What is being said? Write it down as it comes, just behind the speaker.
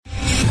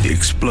The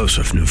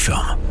explosive new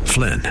film,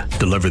 Flynn,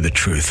 deliver the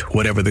truth,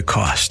 whatever the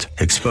cost,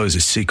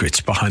 exposes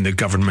secrets behind the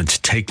government's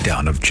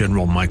takedown of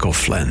General Michael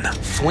Flynn.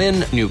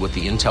 Flynn knew what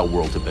the intel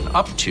world had been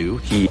up to.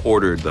 He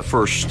ordered the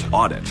first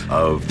audit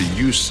of the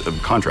use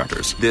of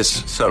contractors.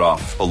 This set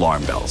off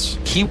alarm bells.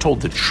 He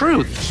told the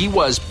truth. He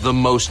was the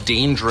most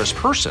dangerous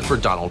person for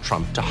Donald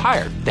Trump to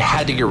hire. They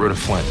had to get rid of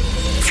Flynn.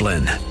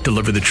 Flynn,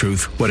 deliver the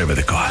truth, whatever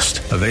the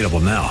cost. Available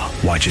now.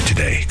 Watch it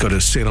today. Go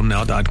to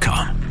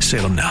salemnow.com.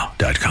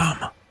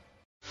 salemnow.com.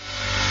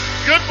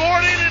 Good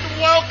morning and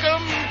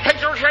welcome,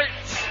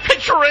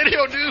 Picture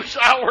Radio News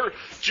Hour.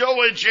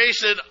 Joe and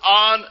Jason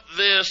on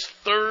this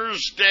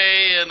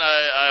Thursday, and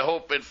I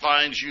hope it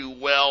finds you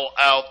well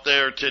out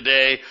there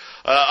today.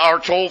 Our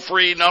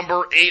toll-free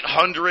number,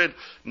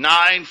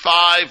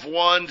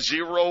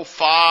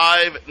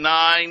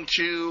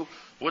 800-951-0592.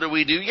 What do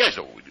we do? You guys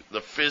know what we do. The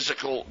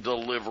physical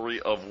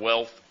delivery of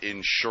wealth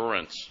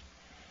insurance.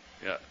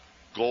 Yeah,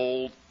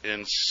 gold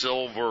and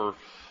silver,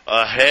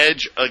 a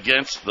hedge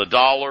against the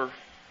dollar.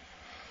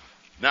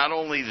 Not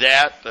only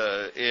that,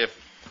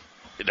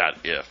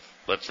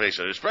 let's face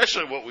it,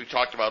 especially what we've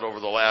talked about over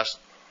the last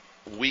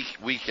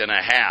week and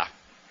a half,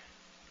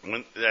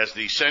 as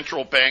the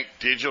central bank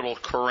digital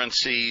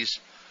currencies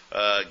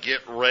get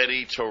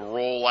ready to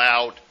roll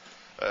out,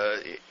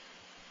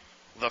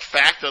 the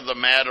fact of the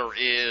matter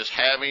is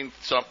having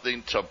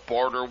something to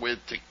barter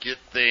with to get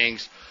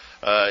things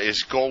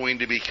is going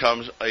to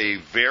become a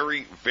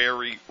very,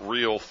 very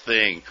real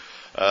thing.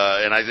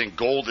 And I think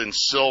gold and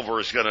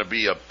silver is going to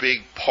be a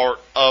big part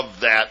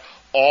of that.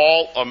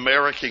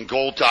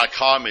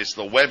 AllAmericanGold.com is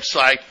the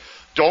website.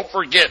 Don't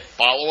forget,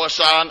 follow us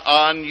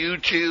on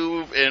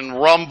YouTube and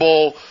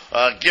Rumble.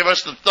 Give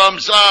us the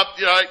thumbs up,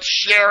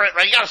 share it.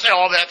 Right? You got to say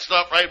all that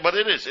stuff, right? But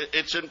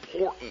it's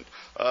important.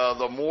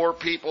 The more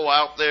people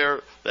out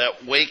there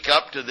that wake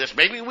up to this,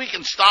 maybe we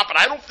can stop it.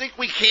 I don't think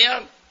we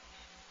can.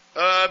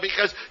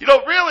 Because,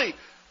 really,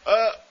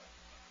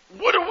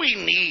 what do we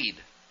need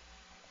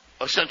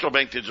a central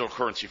bank digital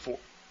currency for?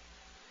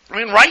 I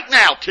mean, right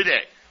now,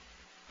 today,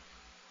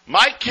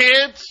 my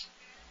kids,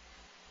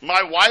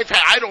 my wife,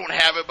 I don't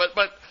have it,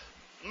 but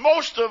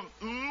most of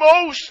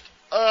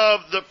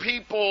the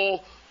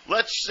people,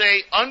 let's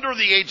say under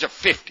the age of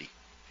 50,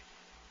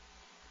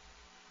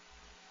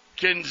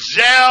 can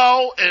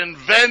Zelle and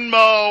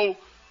Venmo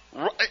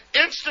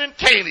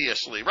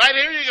instantaneously. Right,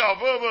 here you go,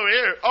 boom, boom,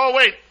 here. Oh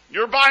wait,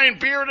 you're buying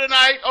beer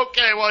tonight?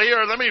 Okay, well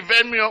here, let me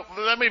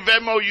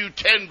Venmo you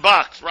 $10,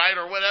 right,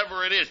 or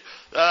whatever it is.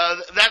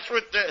 That's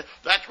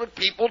what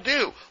people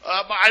do.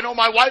 I know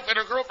my wife and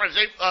her girlfriends.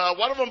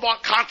 One of them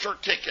bought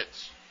concert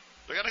tickets.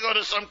 They're going to go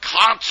to some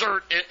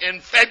concert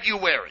in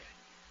February.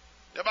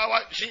 And my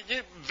wife, she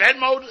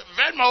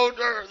Venmoed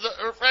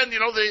her friend, the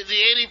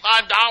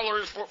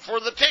 $85 for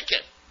the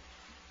ticket.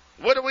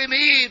 What do we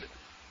need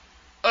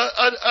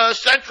a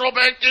central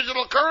bank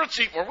digital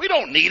currency for? We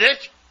don't need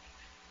it.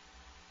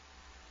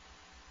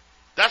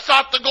 That's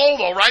not the goal,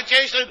 though, right,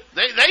 Jason?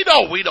 They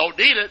know we don't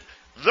need it.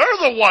 They're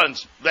the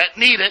ones that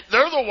need it.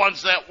 They're the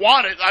ones that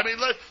want it. I mean,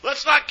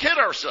 let's not kid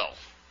ourselves.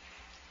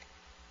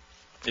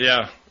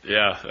 Yeah,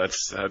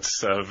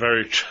 that's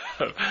very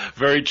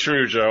very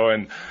true, Joe.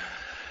 And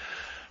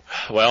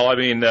well, I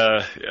mean,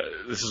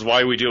 this is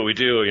why we do what we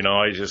do.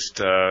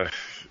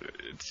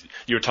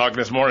 You were talking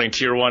this morning,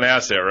 tier one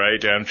asset,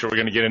 right? I'm sure we're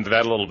going to get into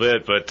that a little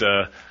bit, but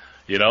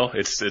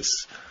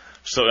it's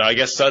so I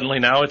guess suddenly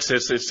now it's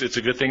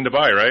a good thing to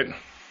buy, right?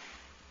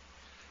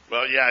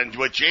 Well, yeah, and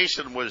what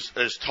Jason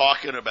is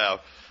talking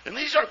about, and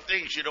these are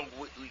things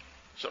we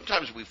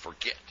sometimes we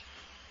forget,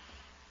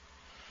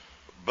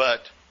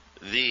 but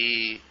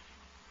the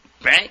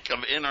Bank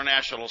of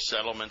International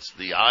Settlements,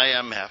 the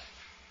IMF,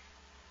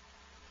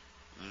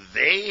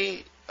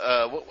 they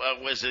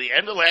was at the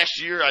end of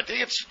last year. I think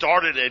it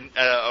started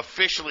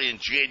officially in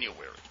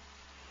January.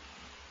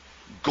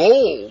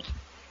 Gold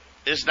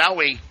is now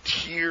a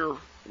tier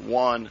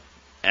one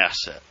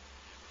asset.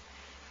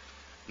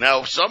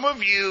 Now, some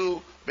of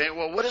you,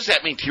 well, what does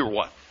that mean, tier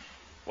one?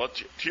 Well,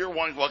 tier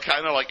one, well,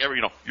 kind of like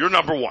you're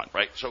number one,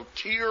 right? So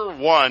tier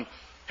one,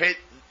 hey,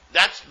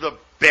 that's the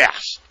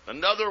best.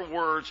 In other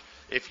words,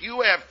 if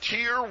you have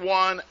tier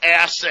one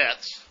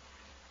assets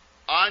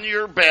on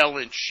your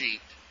balance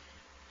sheet,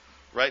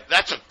 right,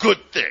 that's a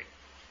good thing,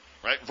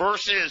 right?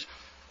 Versus,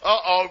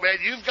 man,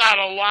 you've got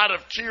a lot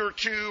of tier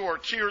two or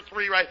tier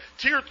three, right?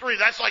 Tier three,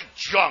 that's like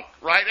junk,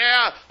 right?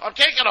 Yeah, I'm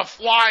taking a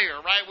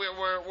flyer, right?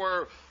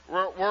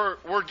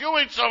 We're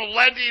doing some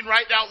lending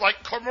right now,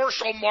 like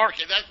commercial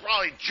market. That's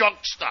probably junk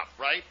stuff,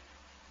 right?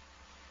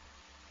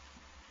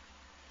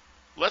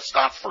 Let's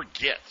not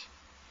forget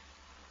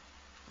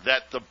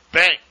that the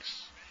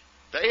banks,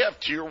 they have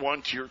tier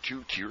one, tier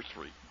two, tier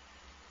three.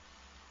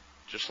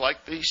 Just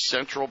like these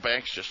central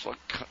banks, just like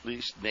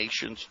these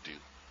nations do.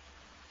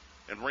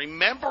 And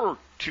remember,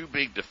 too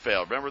big to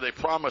fail. Remember, they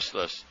promised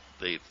us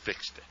they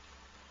fixed it.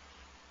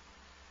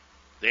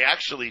 They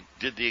actually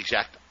did the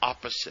exact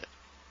opposite.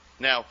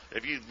 Now,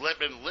 if you've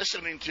been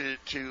listening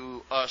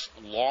to us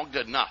long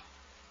enough,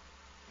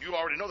 you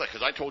already know that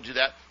because I told you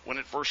that when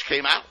it first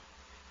came out.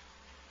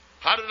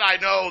 How did I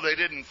know they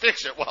didn't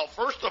fix it? Well,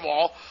 first of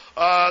all,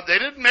 they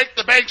didn't make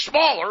the bank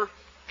smaller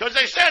because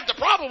they said the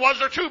problem was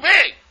they're too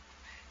big.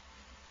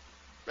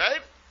 Right?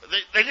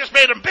 They just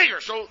made them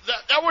bigger. So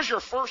that was your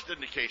first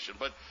indication.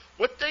 But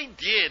what they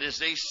did is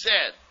they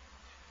said,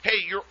 hey,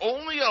 you're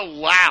only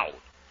allowed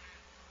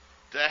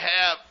to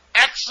have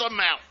X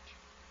amount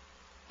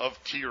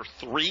of Tier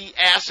 3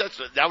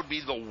 assets. That would be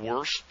the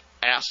worst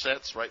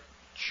assets, right?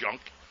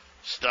 Junk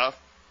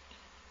stuff.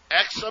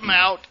 X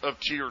amount of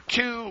Tier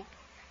 2,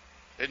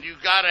 and you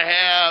got to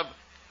have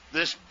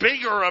this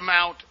bigger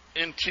amount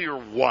in Tier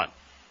 1.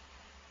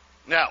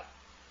 Now,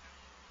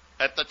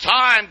 at the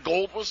time,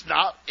 gold was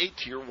not a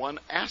Tier 1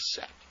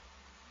 asset.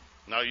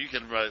 Now, you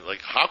can,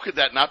 how could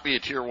that not be a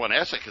Tier 1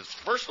 asset? Because,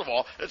 first of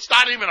all, it's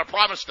not even a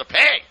promise to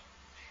pay,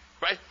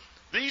 right?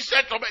 These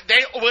central banks,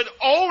 they would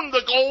own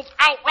the gold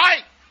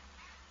outright.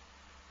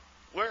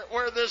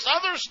 Where this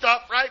other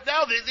stuff right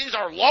now, these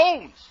are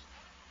loans.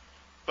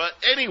 But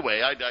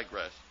anyway, I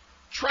digress.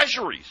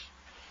 Treasuries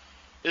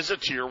is a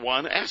Tier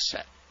 1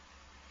 asset.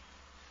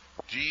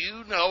 Do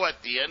you know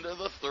at the end of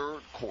the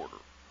third quarter,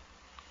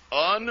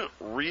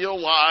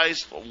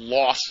 unrealized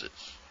losses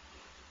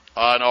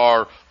on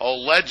our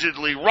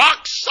allegedly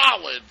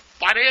rock-solid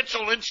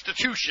financial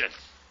institutions,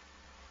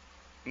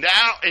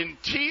 now in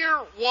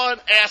Tier 1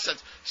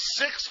 assets,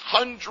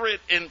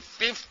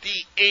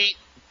 $658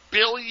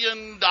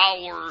 billion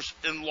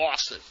in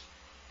losses.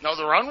 Now,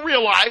 they're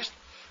unrealized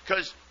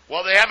because,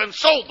 well, they haven't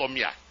sold them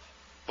yet.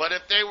 But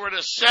if they were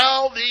to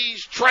sell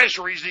these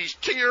treasuries, these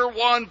Tier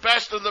 1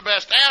 best of the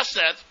best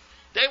assets,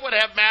 they would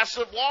have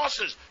massive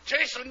losses.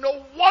 Jason,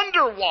 no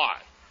wonder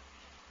why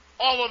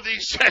all of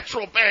these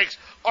central banks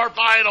are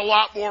buying a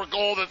lot more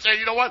gold and saying,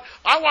 you know what,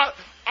 I want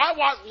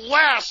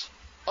less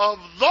of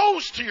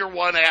those Tier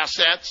 1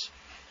 assets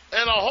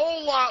and a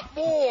whole lot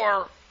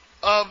more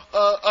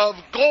of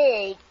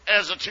gold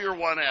as a Tier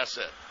 1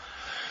 asset.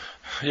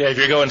 Yeah, if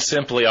you're going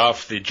simply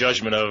off the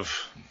judgment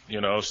of,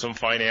 some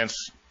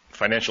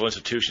financial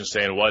institution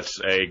saying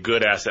what's a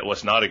good asset,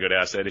 what's not a good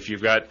asset, if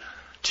you've got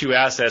two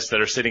assets that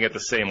are sitting at the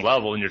same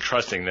level and you're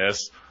trusting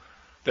this,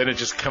 then it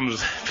just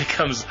becomes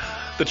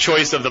the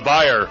choice of the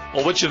buyer.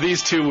 Well, which of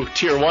these two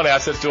Tier 1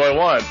 assets do I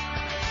want?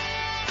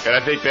 And I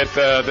think that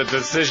the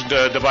decision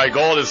to buy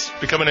gold is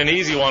becoming an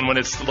easy one when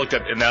it's looked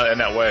at in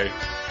that way.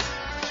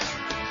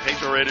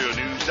 Patriot Radio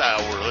News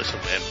Hour. Listen,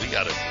 man, we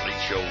got a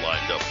great show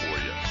lined up for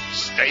you.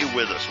 Stay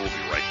with us. We'll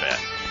be right back.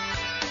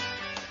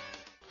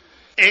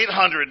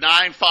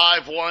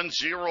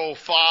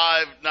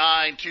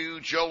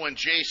 800-951-0592. Joe and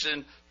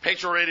Jason,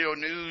 Patriot Radio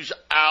News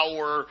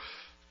Hour.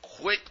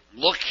 Quick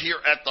look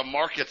here at the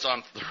markets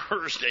on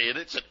Thursday, and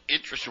it's an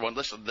interesting one.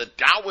 Listen, the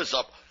Dow is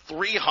up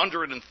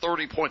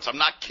 330 points. I'm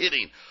not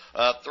kidding.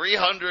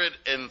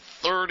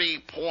 330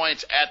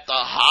 points at the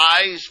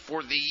highs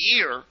for the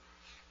year.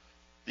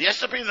 The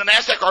S&P and the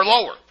Nasdaq are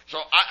lower. So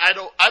I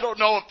don't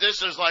know if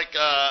this is like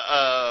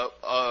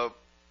a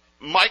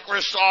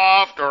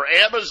Microsoft or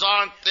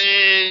Amazon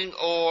thing,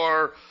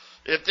 or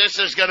if this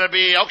is going to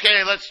be,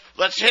 okay,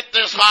 let's hit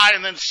this high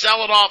and then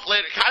sell it off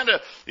later. Kind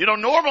of,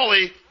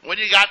 normally when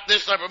you got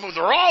this type of move,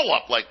 they're all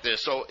up like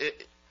this. So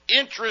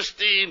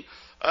interesting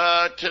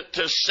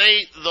to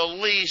say the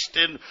least.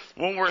 And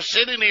when we're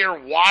sitting here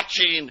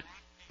watching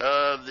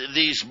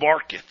these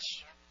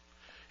markets,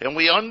 and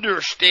we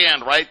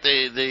understand, right?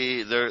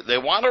 They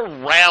want to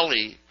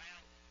rally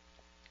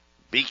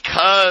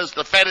because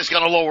the Fed is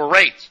going to lower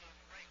rates,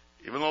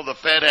 even though the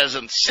Fed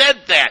hasn't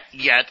said that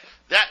yet.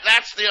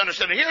 That's the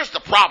understanding. Here's the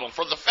problem: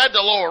 for the Fed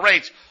to lower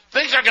rates,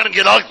 things are going to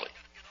get ugly,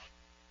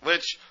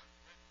 which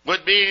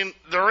would mean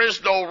there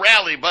is no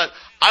rally. But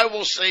I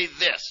will say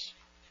this: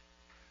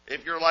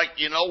 if you're like,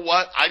 you know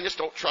what, I just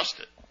don't trust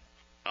it.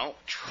 I don't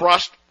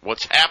trust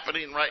what's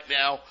happening right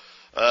now.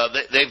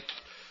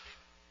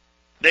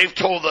 They've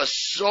told us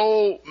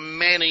so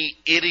many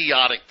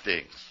idiotic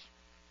things,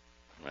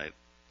 right?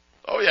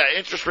 Oh, yeah,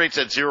 interest rates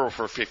at 0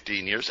 for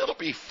 15 years. It'll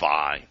be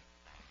fine.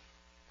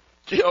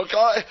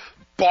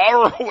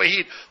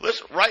 Borrowing.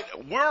 Listen, right,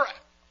 we're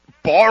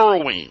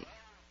borrowing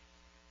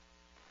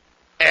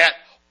at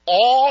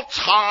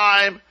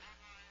all-time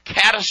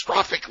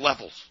catastrophic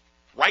levels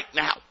right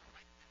now.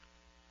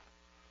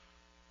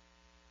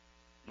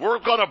 We're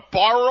going to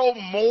borrow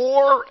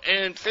more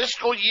in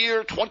fiscal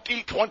year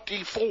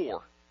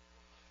 2024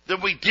 than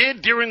we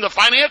did during the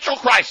financial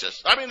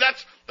crisis. I mean,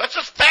 that's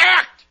just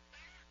fact.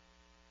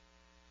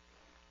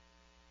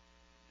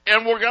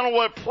 And we're going to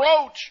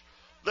approach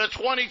the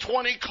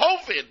 2020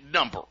 COVID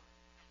number.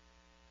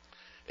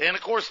 And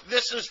of course,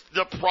 this is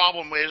the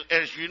problem,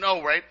 as you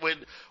know, right?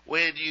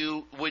 When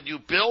you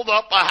build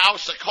up a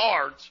house of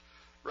cards,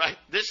 right?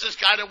 This is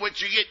kind of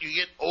what you get. You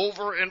get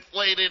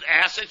overinflated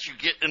assets. You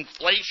get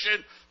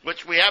inflation,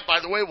 which we have. By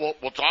the way,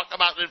 we'll talk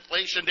about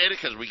inflation data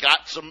because we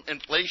got some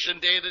inflation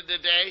data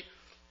today.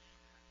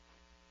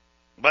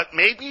 But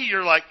maybe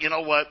you're like, you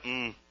know what?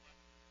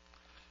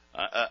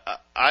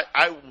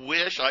 I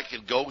wish I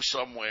could go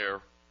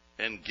somewhere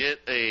and get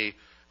a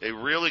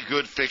really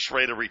good fixed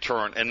rate of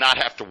return and not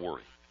have to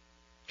worry.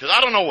 Because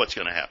I don't know what's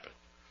going to happen.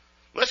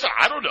 Listen,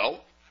 I don't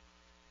know.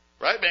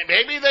 Right?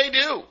 Maybe they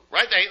do.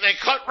 Right? They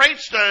cut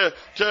rates to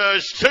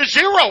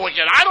zero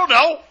again. I don't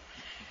know.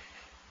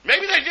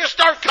 Maybe they just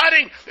start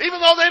cutting even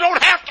though they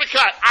don't have to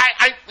cut.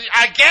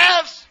 I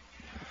guess.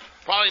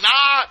 Probably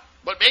not,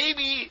 but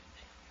maybe.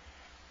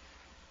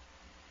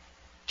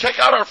 Check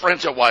out our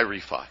friends at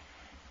Y-Refi.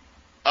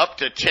 Up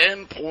to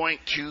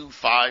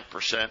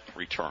 10.25%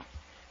 return.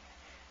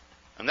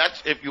 And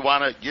that's if you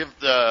want to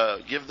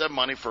give them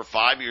money for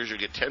 5 years, you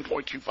get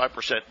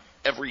 10.25%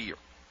 every year.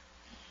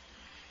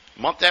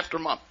 Month after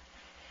month.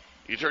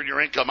 You turn your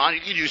income on. You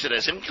can use it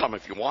as income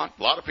if you want.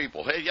 A lot of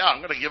people, hey, yeah,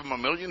 I'm going to give them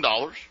 $1 million.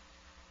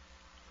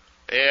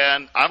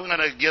 And I'm going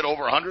to get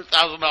over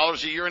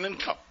 $100,000 a year in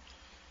income.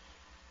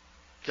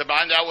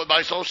 Combine that with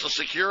my Social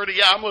Security,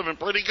 yeah, I'm living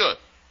pretty good.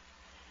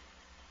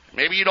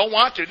 Maybe you don't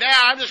want to. Nah,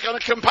 I'm just going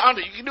to compound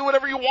it. You can do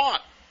whatever you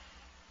want.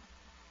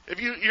 If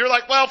you're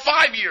like, well,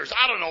 5 years.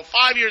 I don't know,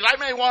 5 years. I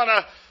may want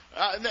to,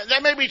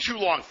 that may be too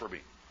long for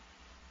me.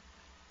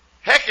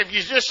 Heck, if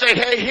you just say,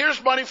 hey,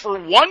 here's money for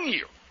 1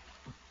 year.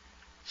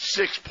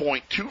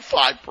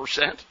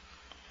 6.25%.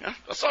 Yeah,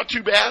 that's not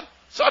too bad.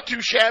 It's not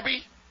too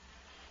shabby.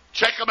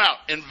 Check them out.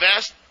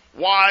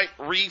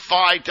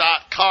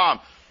 InvestYRefi.com.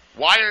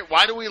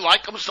 Why do we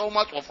like them so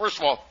much? Well, first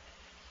of all,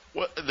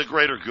 what the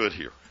greater good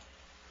here.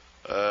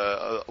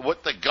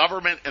 What the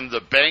government and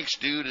the banks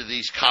do to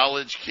these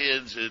college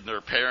kids and their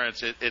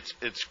parents,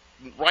 it's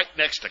right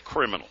next to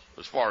criminal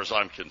as far as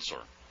I'm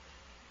concerned.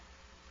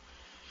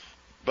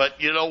 But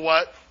you know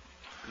what?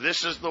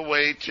 This is the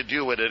way to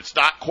do it. It's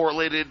not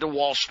correlated to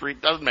Wall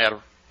Street. Doesn't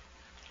matter.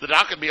 The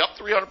Dow can be up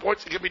 300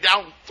 points. It can be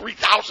down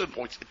 3,000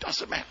 points. It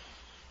doesn't matter.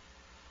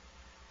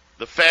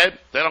 The Fed,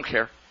 they don't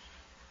care.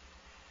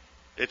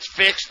 It's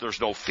fixed.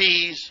 There's no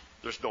fees.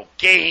 There's no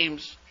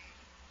games.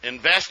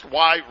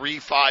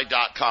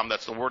 InvestYRefi.com.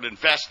 That's the word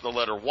invest, the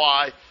letter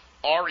Y,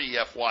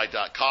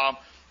 REFY.com.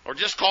 Or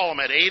just call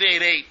them at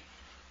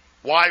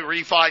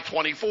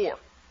 888-YREFI24.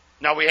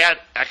 Now, we had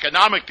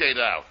economic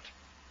data out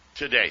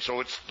today.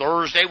 So it's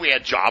Thursday. We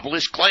had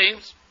jobless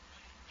claims.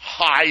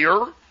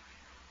 Higher,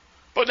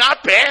 but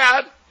not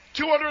bad.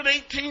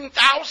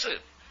 218,000.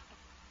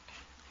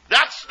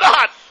 That's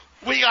not,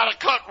 we got to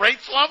cut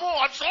rates level.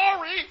 I'm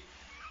sorry.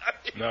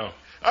 No.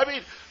 I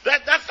mean,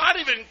 that's not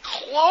even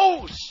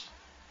close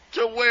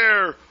to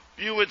where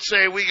you would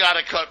say we got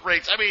to cut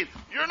rates. I mean,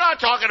 you're not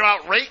talking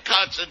about rate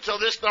cuts until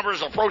this number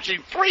is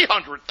approaching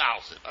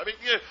 300,000. I mean,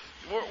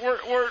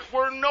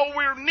 we're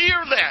nowhere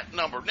near that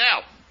number.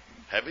 Now,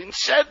 having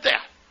said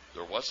that,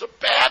 there was a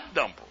bad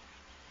number.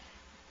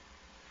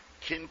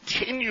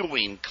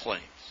 Continuing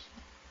claims.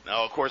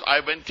 Now, of course,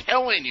 I've been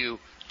telling you,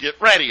 get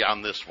ready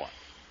on this one.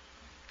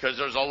 Because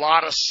there's a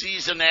lot of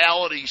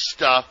seasonality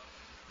stuff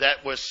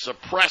that was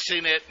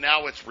suppressing it.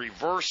 Now it's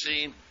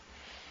reversing.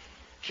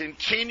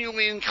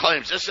 Continuing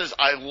claims. This is,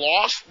 I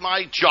lost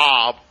my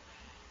job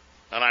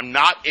and I'm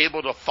not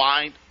able to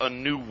find a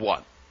new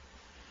one.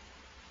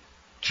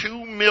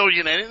 2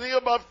 million, anything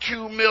above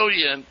 2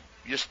 million,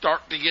 you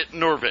start to get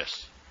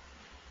nervous.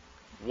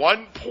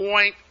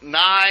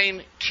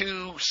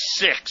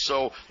 1.926.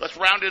 So let's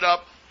round it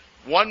up.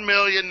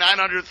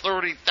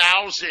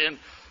 1,930,000.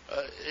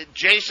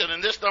 Jason,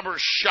 and this number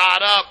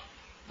shot up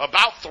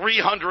about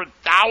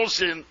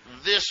 300,000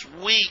 this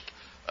week.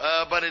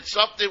 But it's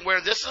something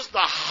where this is the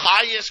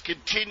highest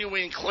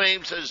continuing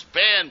claims has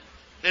been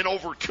in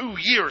over 2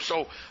 years.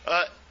 So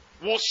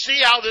we'll see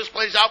how this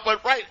plays out.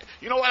 But right,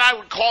 you know what I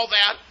would call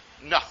that?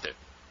 Nothing.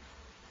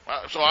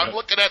 So I'm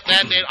looking at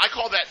that data. I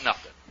call that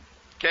nothing.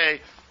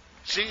 Okay,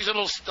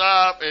 seasonal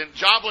stuff and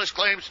jobless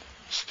claims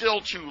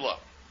still too low.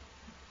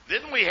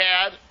 Then we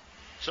had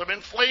some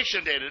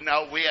inflation data.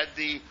 Now we had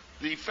the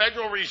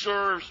Federal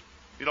Reserve's,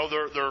 you know,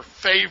 their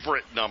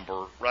favorite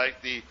number,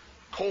 right? The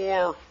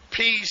core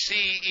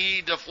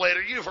PCE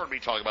deflator. You've heard me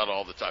talk about it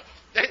all the time.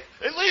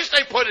 At least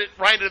they put it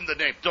right in the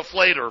name,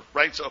 deflator,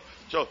 right? So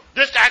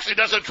this actually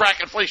doesn't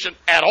track inflation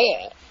at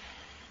all.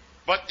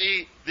 But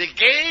the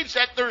gauge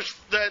that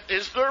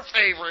is their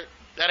favorite,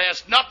 that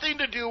has nothing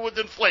to do with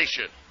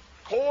inflation,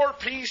 core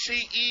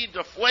PCE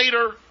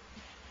deflator,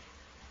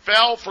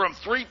 fell from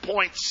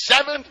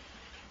 3.7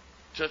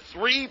 to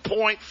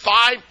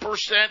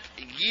 3.5%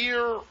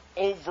 year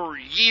over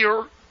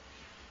year.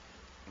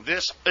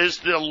 This is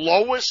the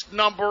lowest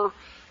number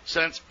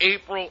since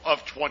April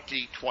of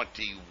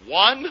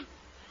 2021.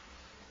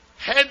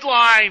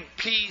 Headline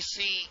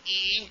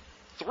PCE,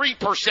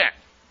 3%.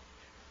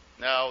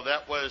 Now,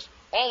 that was,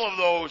 all of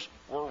those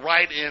were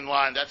right in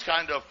line. That's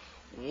kind of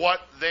what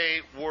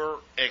they were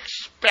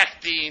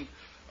expecting.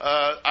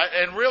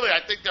 And really,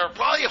 I think they're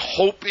probably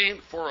hoping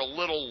for a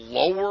little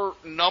lower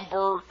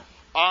number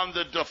on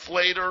the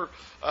deflator.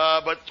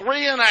 But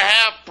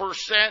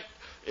 3.5%,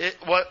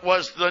 what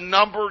was the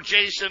number,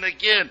 Jason?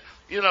 Again,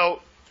 you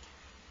know,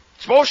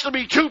 supposed to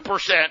be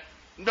 2%.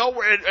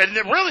 Nowhere, and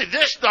really,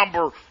 this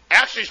number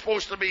actually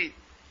supposed to be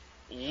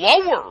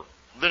lower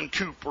than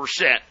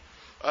 2%.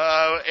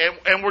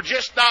 And we're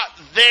just not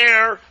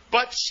there,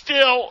 but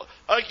still,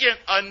 again,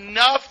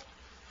 enough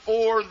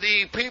for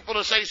the people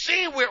to say,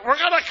 see, we're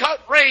going to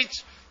cut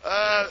rates,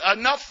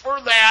 enough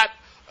for that.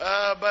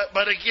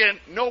 But again,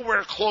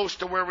 nowhere close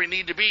to where we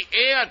need to be.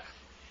 And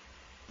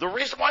the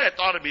reason why I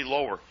thought it'd be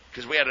lower,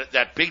 because we had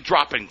that big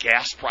drop in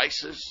gas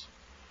prices.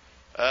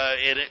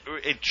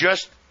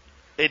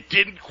 It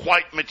didn't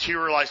quite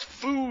materialize.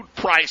 Food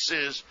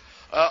prices,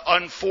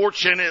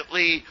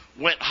 unfortunately,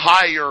 went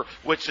higher,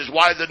 which is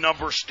why the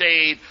number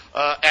stayed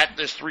at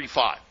this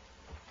 3.5.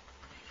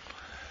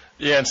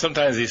 Yeah, and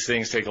sometimes these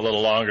things take a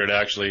little longer to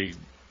actually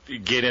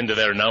get into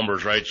their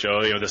numbers, right,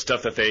 Joe? You know, the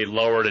stuff that they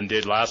lowered and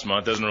did last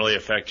month doesn't really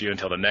affect you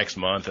until the next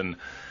month. And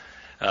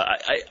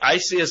I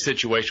see a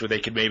situation where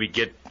they could maybe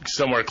get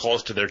somewhere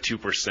close to their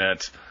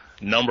 2%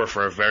 number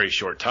for a very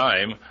short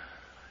time.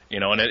 You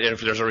know, and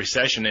if there's a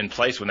recession in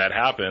place when that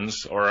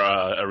happens, or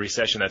a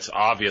recession that's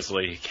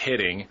obviously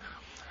hitting,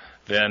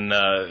 then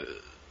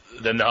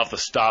they'll have to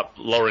stop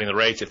lowering the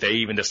rates if they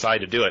even decide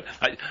to do it.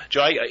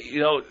 Joe, you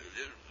know,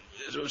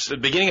 the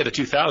beginning of the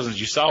 2000s,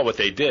 you saw what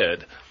they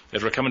did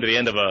as we're coming to the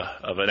end of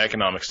an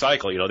economic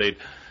cycle. You know,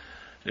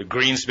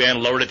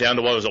 Greenspan lowered it down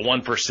to what was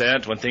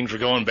 1% when things were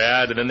going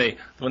bad, and then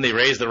when they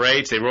raised the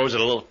rates, they rose it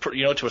a little,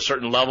 you know, to a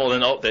certain level,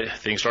 and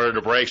things started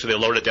to break, so they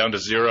lowered it down to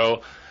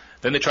 0.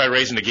 Then they tried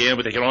raising it again,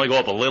 but they can only go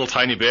up a little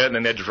tiny bit, and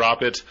then they had to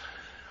drop it.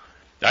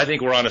 I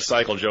think we're on a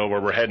cycle, Joe,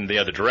 where we're heading the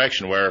other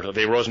direction, where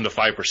they rose them to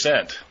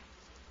 5%.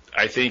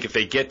 I think if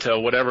they get to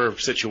whatever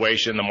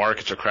situation, the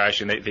markets are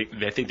crashing,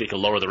 they think they can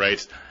lower the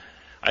rates.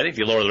 I think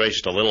they lower the rates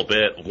just a little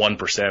bit, 1%,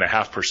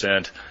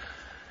 0.5%,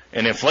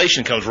 and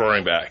inflation comes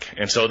roaring back.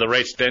 And so the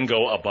rates then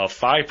go above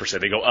 5%.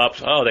 They go up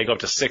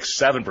to 6,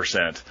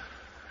 7%.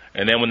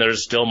 And then when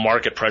there's still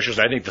market pressures,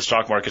 I think the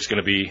stock market's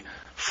going to be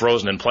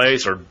frozen in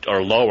place or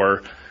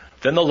lower.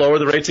 Then they'll lower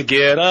the rates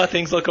again.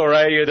 Things look all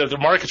right. The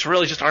markets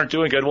really just aren't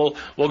doing good.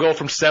 We'll go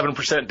from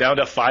 7% down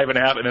to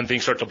 5.5%, and then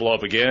things start to blow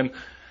up again.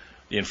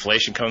 The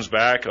inflation comes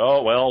back.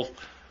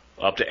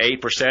 Up to 8%,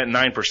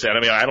 9%. I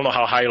mean, I don't know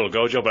how high it'll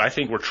go, Joe, but I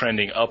think we're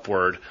trending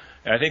upward.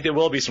 And I think there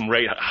will be some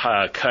rate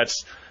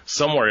cuts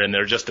somewhere in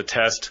there just to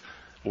test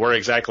where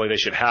exactly they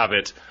should have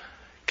it,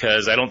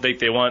 because I don't think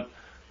they want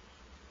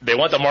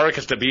the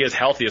markets to be as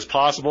healthy as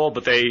possible,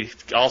 but they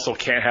also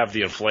can't have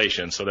the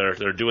inflation. So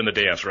they're doing the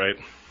dance, right?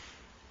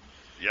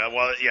 Yeah,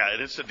 well, yeah,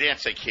 and it's a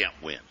dance they can't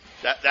win.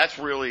 That's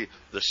really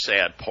the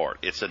sad part.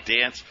 It's a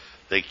dance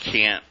they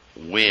can't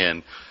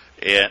win.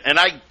 And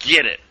I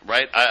get it,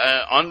 right?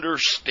 I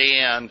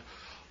understand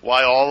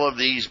why all of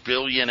these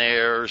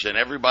billionaires and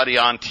everybody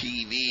on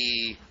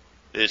TV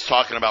is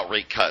talking about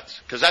rate cuts,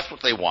 because that's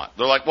what they want.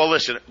 They're like, well,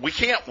 listen, we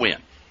can't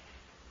win.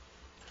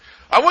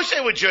 I wish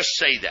they would just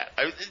say that.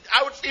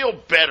 I would feel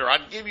better.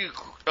 I'd give you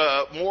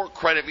more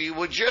credit if you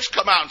would just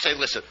come out and say,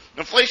 listen,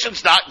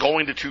 inflation's not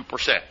going to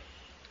 2%.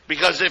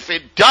 Because if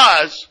it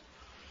does,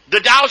 the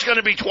Dow's going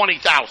to be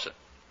 20,000.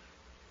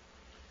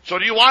 So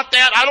do you want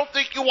that? I don't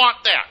think you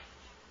want that.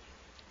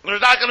 There's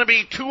not going to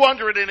be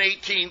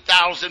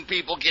 218,000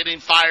 people getting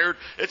fired.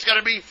 It's going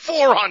to be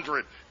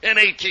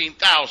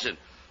 418,000.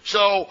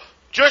 So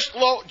just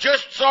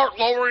start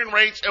lowering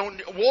rates,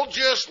 and we'll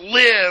just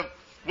live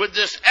with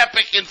this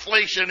epic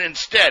inflation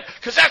instead.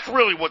 Because that's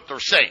really what they're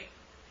saying.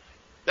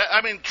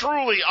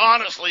 Truly,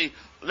 honestly,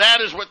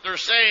 that is what they're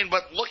saying.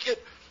 But look at,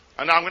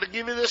 and I'm going to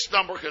give you this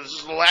number because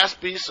this is the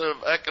last piece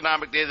of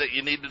economic data that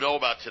you need to know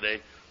about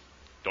today.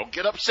 Don't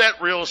get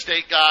upset, real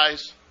estate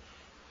guys.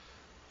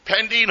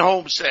 Pending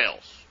home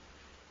sales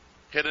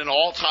hit an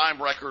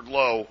all-time record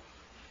low,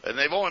 and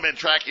they've only been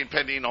tracking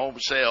pending home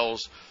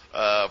sales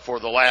for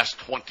the last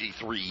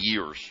 23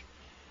 years.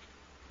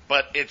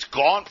 But it's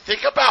gone.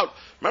 Think about,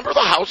 remember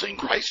the housing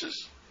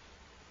crisis?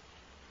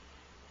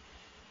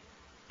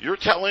 You're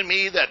telling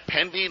me that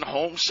pending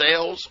home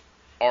sales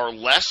are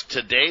less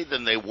today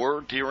than they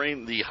were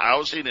during the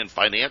housing and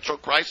financial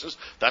crisis?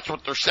 That's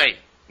what they're saying.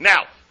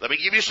 Now, let me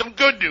give you some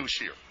good news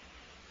here.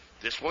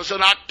 This was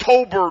an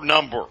October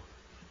number.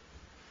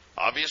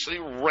 Obviously,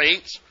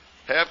 rates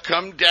have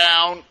come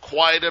down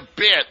quite a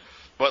bit,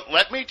 but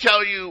let me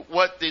tell you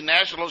what the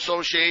National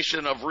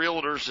Association of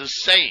Realtors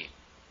is saying.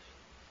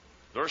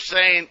 They're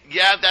saying,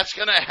 yeah, that's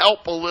going to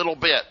help a little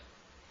bit.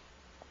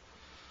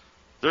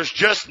 There's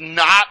just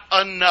not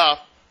enough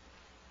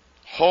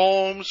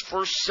homes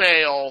for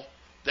sale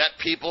that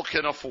people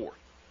can afford.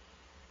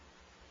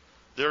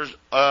 There's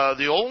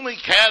the only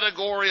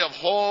category of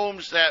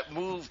homes that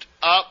moved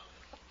up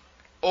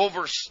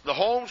over the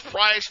homes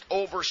priced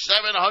over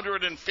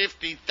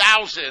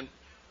 $750,000,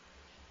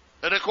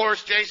 and of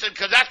course, Jason,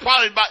 because that's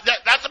probably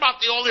that's about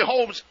the only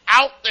homes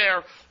out there,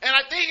 and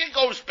I think it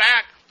goes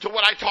back to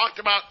what I talked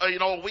about, a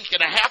week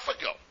and a half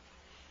ago.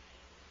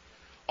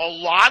 A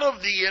lot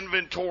of the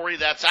inventory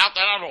that's out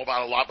there, I don't know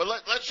about a lot, but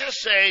let's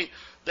just say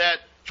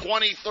that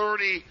 20,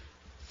 30,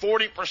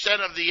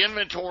 40% of the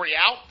inventory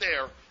out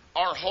there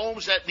are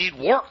homes that need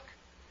work.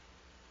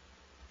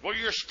 Well,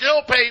 you're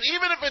still paying,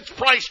 even if it's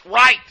priced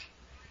right,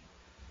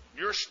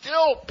 you're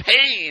still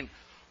paying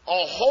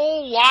a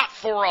whole lot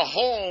for a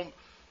home,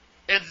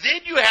 and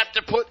then you have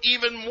to put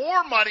even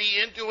more money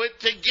into it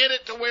to get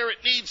it to where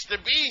it needs to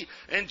be.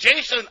 And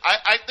Jason,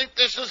 I think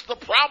this is the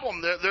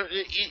problem.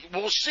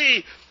 We'll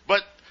see,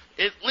 but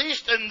at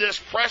least in this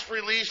press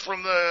release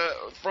from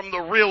the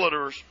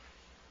realtors,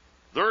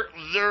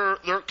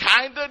 they're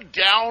kind of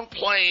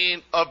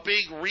downplaying a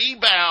big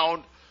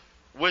rebound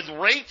with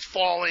rates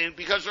falling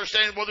because they're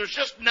saying, well, there's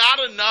just not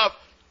enough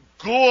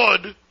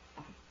good,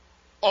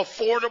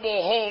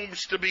 affordable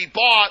homes to be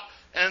bought,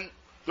 and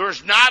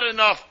there's not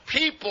enough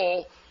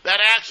people that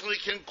actually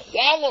can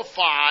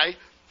qualify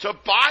to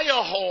buy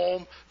a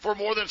home for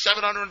more than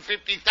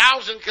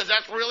 $750,000 because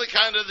that's really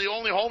kind of the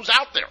only homes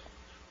out there.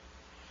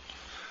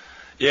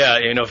 Yeah,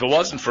 if it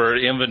wasn't for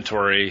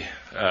inventory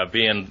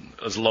being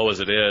as low as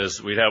it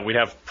is, we'd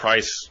have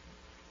prices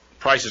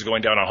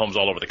going down on homes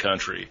all over the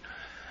country.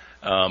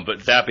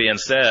 But that being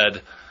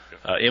said,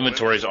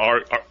 inventories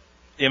are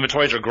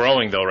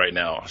growing though right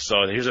now.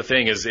 So here's the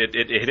thing: is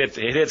it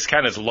hits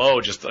kind of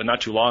low just not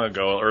too long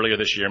ago, earlier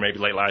this year, maybe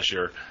late last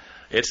year.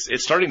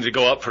 It's starting to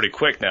go up pretty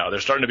quick now.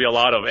 There's starting to be a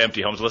lot of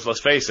empty homes. Let's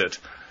face it.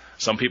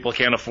 Some people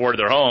can't afford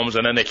their homes,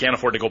 and then they can't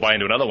afford to go buy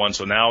into another one.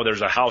 So now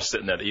there's a house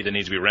sitting that either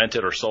needs to be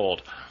rented or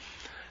sold.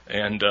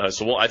 And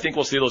I think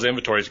we'll see those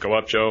inventories go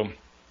up, Joe.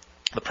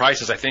 The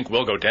prices, I think,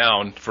 will go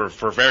down for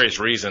various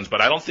reasons, but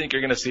I don't think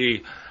you're going to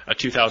see a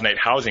 2008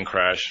 housing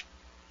crash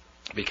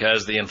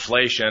because the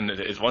inflation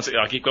is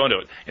I'll keep going to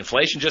it.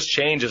 Inflation just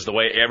changes the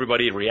way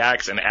everybody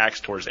reacts and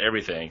acts towards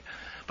everything.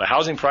 But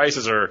housing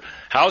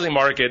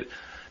market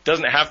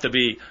doesn't have to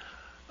be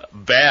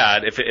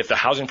bad if the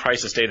housing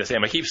prices stay the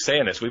same. I keep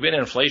saying this. We've been in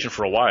inflation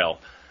for a while.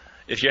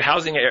 If your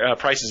housing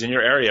prices in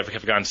your area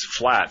have gone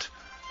flat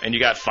and you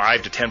got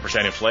 5 to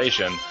 10%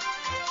 inflation,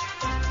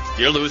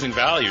 you're losing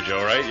value,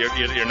 Joe, right?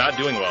 You're not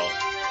doing well.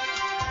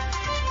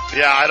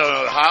 Yeah, I don't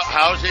know.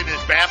 Housing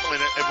is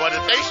baffling. But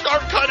if they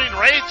start cutting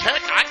rates,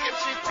 heck, I can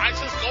see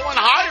prices going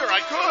higher.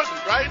 I could,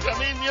 right? I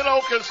mean,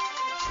 because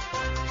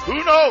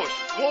who knows?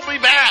 We'll be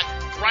back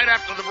right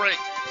after the break.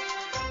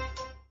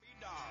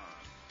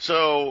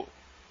 So,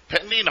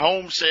 pending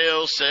home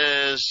sales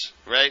says,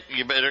 right,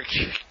 you better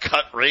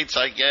cut rates,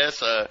 I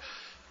guess.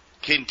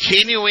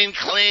 Continuing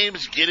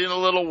claims getting a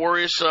little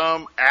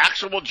worrisome.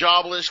 Actual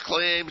jobless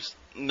claims,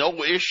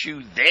 no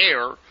issue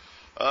there.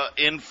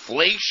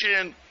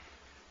 Inflation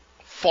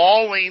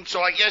falling,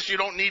 so I guess you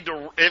don't need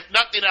to, if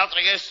nothing else,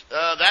 I guess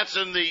that's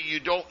in the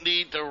you don't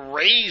need to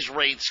raise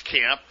rates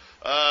camp.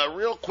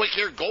 Real quick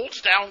here,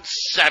 gold's down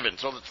 7,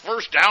 so the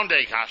first down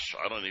day, gosh,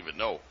 I don't even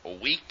know, a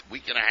week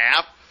and a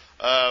half.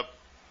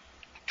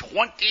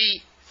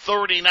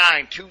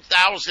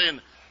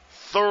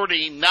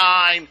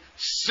 2039.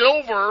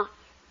 Silver,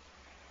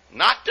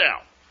 not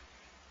down,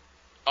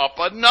 up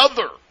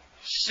another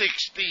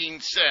 16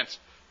 cents.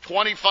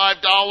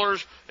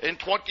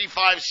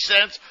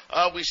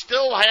 $25.25. We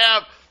still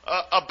have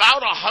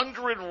about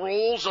 100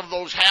 rolls of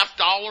those half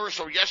dollars.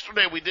 So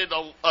yesterday we did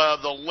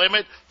the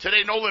limit.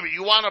 Today, no limit.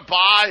 You want to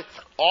buy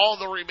all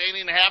the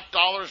remaining half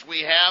dollars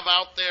we have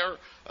out there.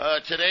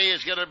 Today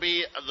is going to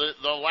be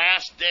the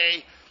last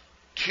day.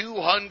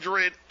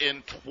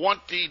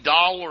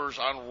 $220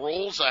 on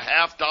rolls of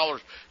half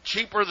dollars.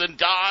 Cheaper than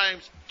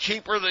dimes,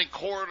 cheaper than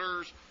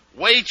quarters,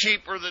 way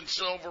cheaper than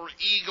silver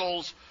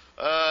eagles.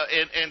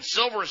 And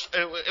silver,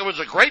 it was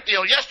a great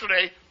deal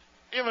yesterday,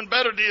 even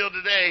better deal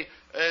today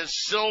as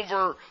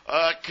silver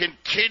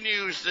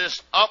continues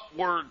this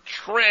upward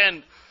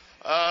trend.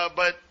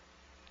 But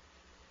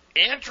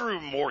Andrew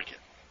Morgan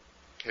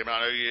came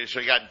out. So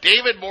you got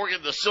David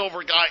Morgan, the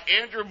silver guy.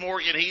 Andrew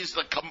Morgan, he's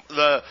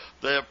the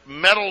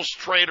metals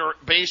trader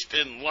based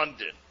in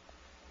London.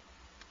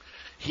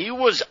 He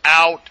was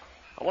out,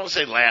 I want to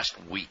say last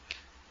week,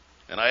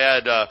 and I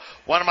had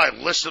one of my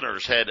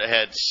listeners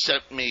had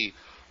sent me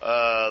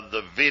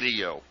the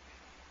video,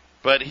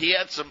 but he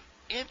had some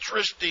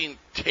interesting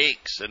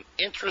takes and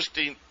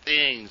interesting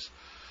things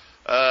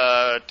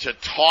to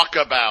talk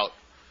about,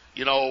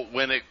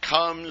 when it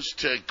comes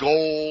to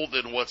gold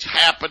and what's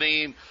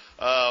happening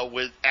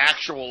with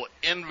actual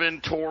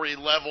inventory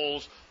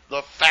levels,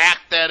 the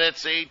fact that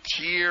it's a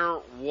tier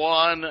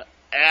 1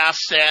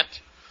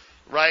 asset.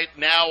 Right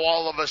now,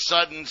 all of a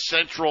sudden,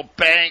 central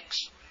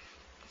banks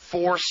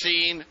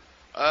forcing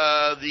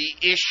the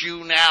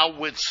issue now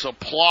with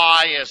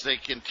supply as they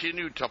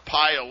continue to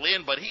pile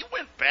in. But he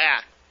went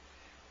back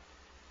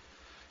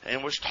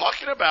and was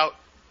talking about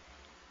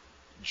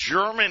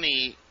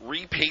Germany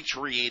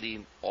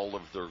repatriating all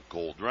of their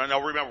gold.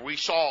 Now, remember, we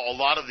saw a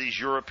lot of these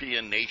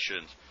European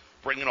nations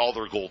bringing all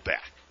their gold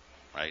back,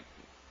 right?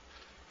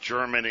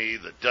 Germany,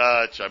 the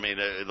Dutch, I mean,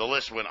 the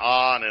list went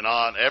on and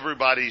on.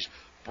 Everybody's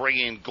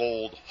bringing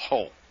gold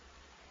home.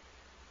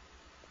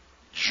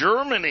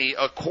 Germany,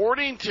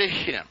 according to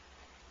him,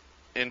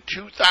 in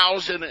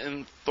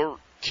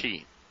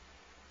 2013,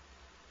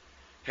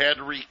 had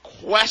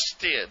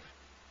requested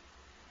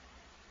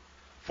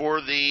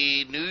for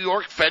the New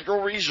York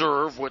Federal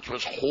Reserve, which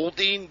was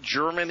holding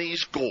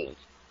Germany's gold,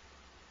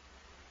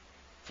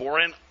 for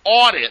an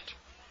audit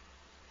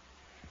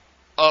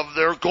of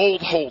their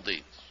gold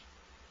holdings.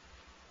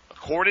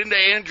 According to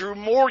Andrew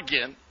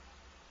Morgan,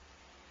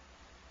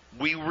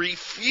 we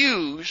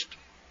refused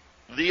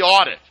the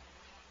audit.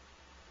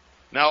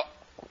 Now,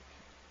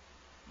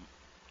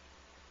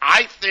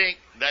 I think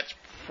that's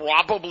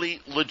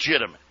probably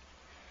legitimate.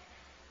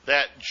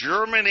 That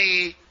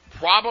Germany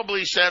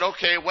probably said,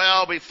 okay,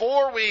 well,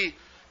 before we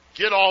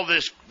get all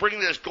this, bring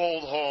this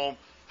gold home,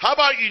 how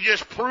about you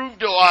just prove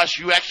to us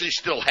you actually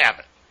still have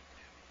it?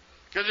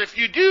 Because if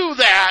you do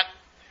that,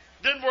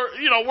 then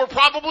we're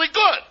probably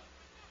good.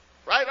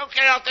 Right?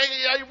 Okay, I'll take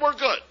it. Yeah, we're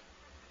good.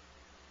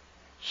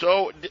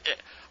 So,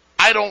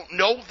 I don't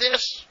know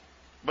this,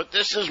 but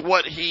this is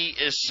what he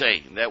is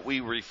saying, that we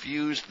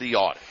refused the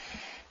audit.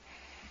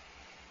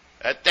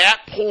 At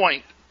that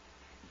point,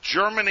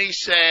 Germany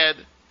said,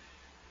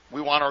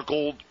 we want our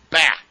gold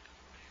back.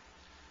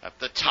 At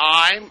the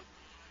time,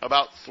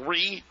 about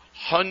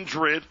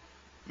 300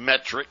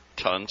 metric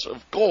tons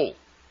of gold.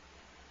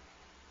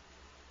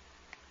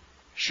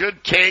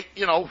 Should take,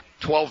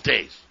 12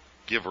 days,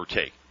 give or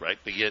take, right,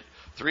 to get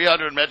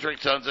 300 metric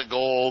tons of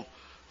gold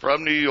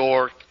from New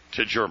York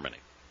to Germany.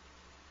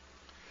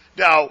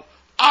 Now,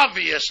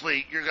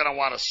 obviously, you're going to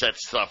want to set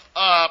stuff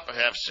up,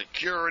 have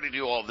security,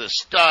 do all this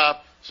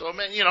stuff. So,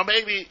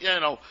 maybe,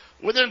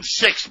 within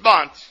 6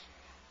 months,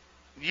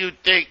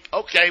 you'd think,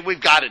 okay,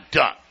 we've got it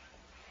done.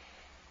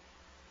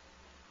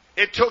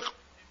 It took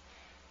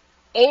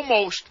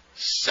almost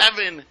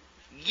 7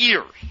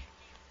 years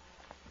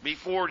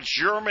before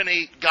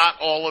Germany got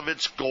all of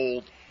its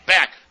gold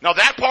back. Now,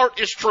 that part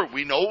is true.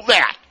 We know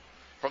that.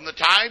 From the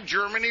time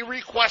Germany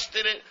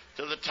requested it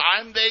to the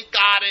time they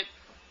got it,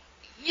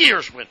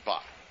 years went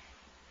by.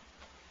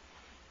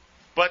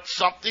 But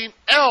something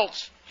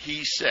else,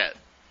 he said,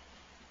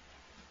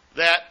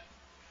 that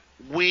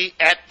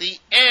at the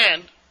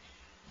end,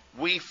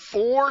 we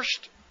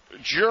forced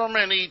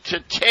Germany to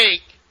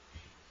take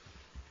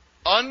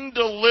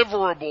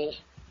undeliverable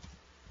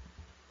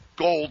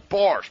gold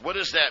bars. What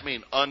does that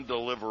mean,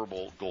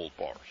 undeliverable gold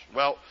bars?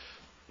 Well,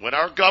 when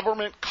our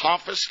government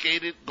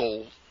confiscated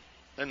gold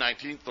in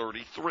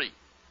 1933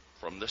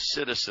 from the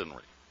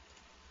citizenry,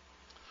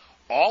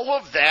 all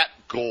of that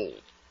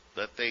gold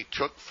that they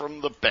took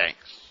from the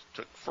banks,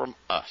 took from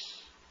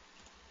us,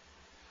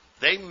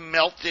 they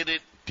melted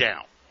it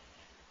down.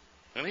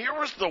 And here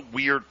was the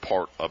weird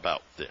part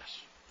about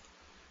this.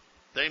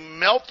 They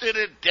melted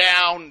it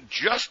down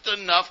just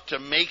enough to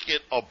make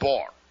it a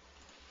bar.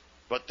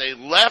 But they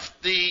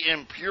left the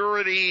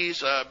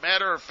impurities.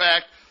 Matter of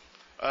fact,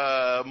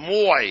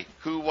 Moy,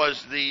 who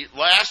was the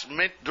last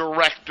mint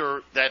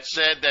director that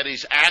said that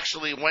he's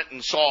actually went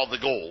and saw the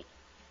gold,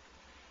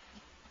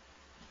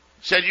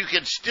 said you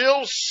could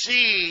still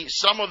see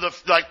some of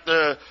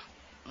the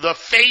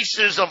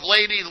faces of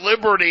Lady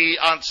Liberty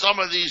on some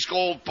of these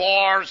gold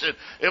bars, and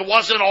it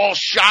wasn't all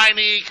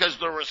shiny because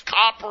there was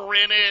copper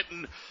in it,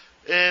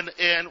 and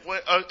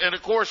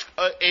of course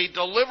a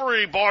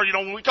delivery bar.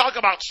 When we talk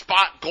about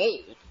spot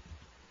gold,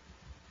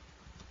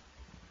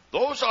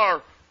 those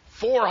are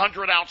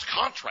 400-ounce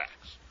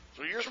contracts.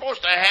 So you're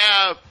supposed to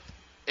have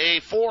a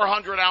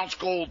 400-ounce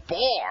gold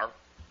bar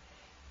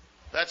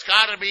that's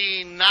got to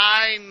be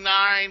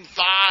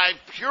 995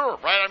 pure,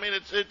 right? I mean,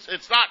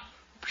 it's not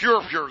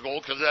pure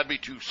gold because that'd be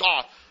too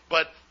soft,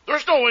 but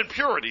there's no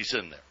impurities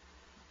in there.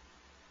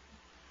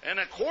 And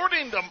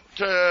according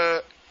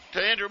to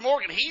Andrew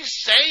Morgan, he's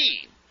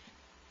saying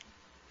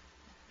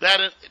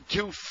that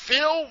to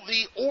fill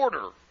the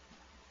order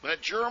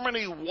that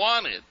Germany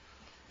wanted,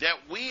 that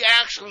we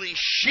actually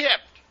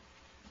shipped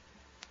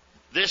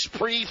this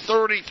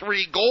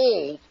pre-33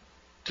 gold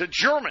to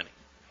Germany.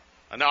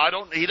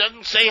 Now, he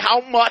doesn't say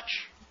how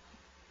much,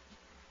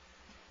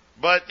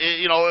 but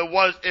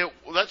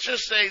let's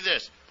just say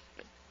this.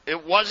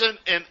 It wasn't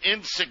an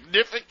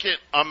insignificant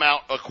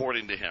amount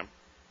according to him.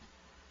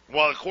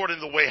 Well, according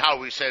to the way how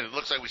we said it, it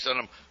looks like we sent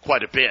him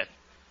quite a bit.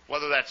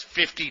 Whether that's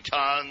 50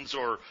 tons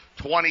or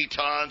 20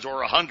 tons or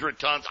 100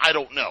 tons, I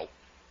don't know.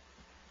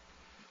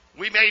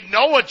 We made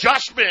no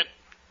adjustment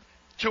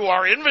to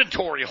our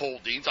inventory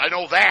holdings. I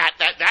know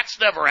that's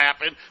never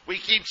happened. We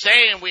keep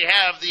saying we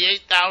have the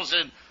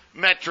 8,000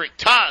 metric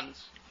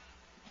tons.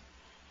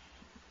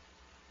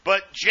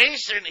 But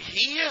Jason,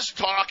 he is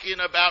talking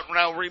about,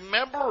 now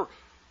remember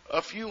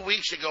a few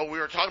weeks ago we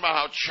were talking about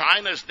how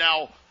China's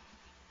now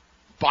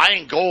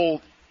buying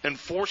gold and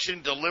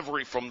forcing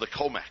delivery from the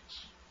COMEX,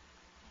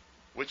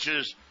 which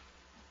is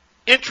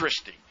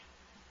interesting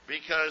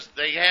because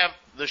they have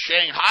the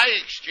Shanghai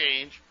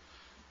Exchange,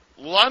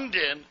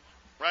 London,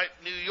 right,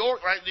 New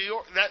York,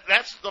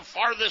 that's the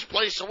farthest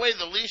place away,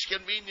 the least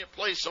convenient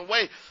place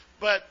away,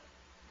 but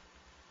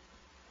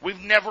we've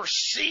never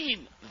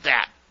seen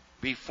that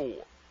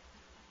before.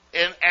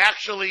 And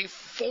actually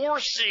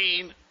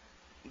forcing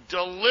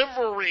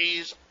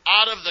deliveries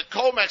out of the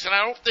COMEX, and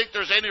I don't think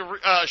there's any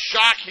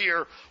shock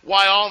here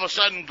why all of a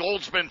sudden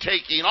gold's been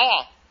taking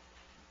off.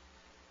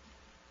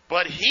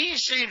 But he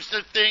seems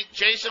to think,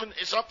 Jason,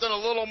 is something a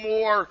little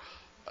more,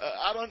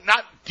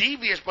 not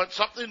devious, but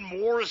something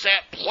more is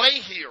at play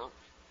here.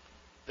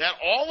 That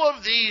all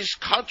of these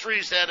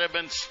countries that have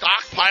been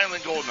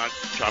stockpiling gold, I'm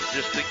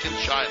just thinking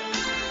China.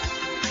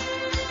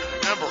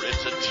 Remember,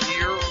 it's a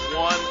tier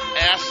 1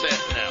 asset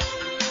now.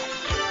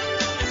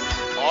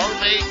 Are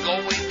they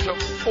going to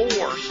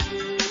force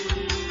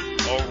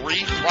a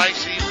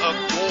repricing of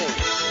gold.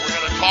 We're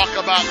going to talk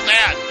about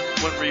that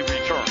when we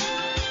return.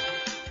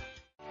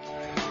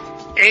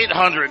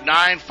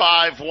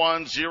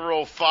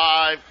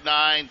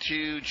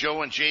 800-951-0592.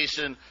 Joe and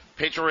Jason,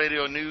 Patriot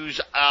Radio News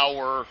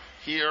Hour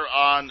here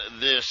on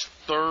this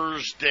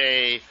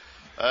Thursday.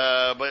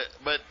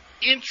 But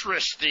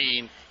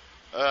interesting,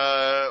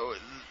 out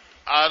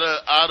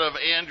of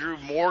Andrew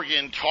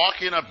Morgan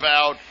talking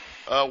about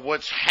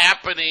what's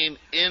happening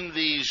in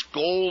these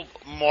gold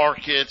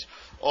markets,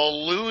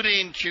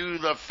 alluding to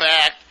the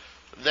fact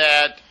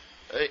that,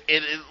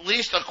 at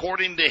least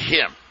according to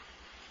him,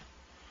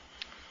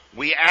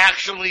 we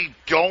actually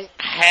don't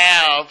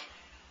have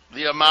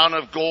the amount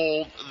of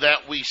gold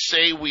that we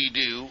say we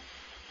do.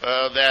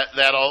 That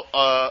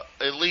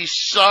at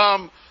least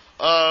some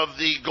of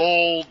the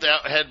gold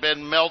that had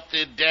been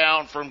melted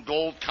down from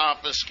gold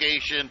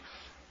confiscation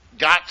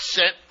got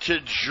sent to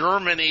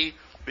Germany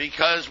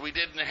because we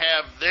didn't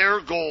have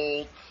their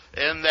gold,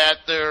 and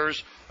that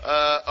there's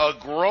a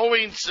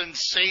growing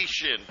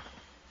sensation,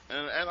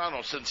 and I don't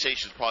know,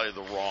 sensation is probably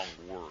the wrong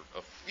word,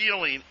 a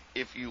feeling,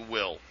 if you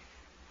will,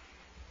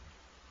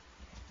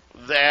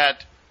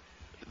 that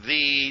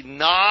the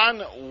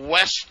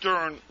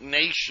non-Western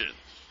nations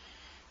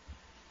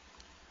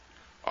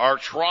are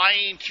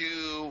trying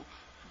to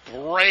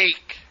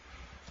break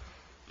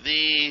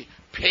the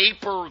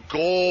paper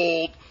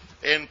gold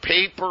and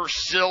paper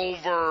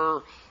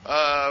silver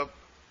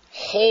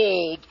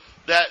hold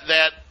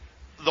that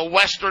the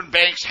Western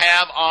banks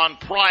have on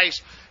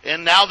price,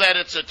 and now that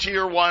it's a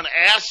tier 1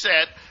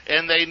 asset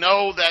and they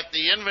know that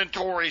the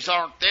inventories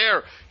aren't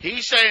there,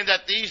 he's saying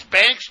that these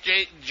banks,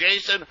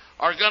 Jason,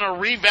 are going to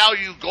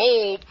revalue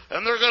gold,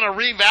 and they're going to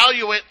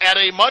revalue it at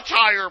a much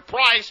higher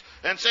price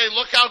and say,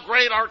 look how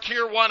great our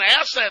tier 1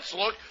 assets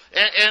look,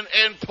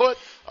 and put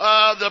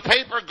the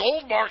paper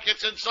gold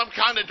markets in some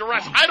kind of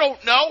duress. I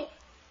don't know.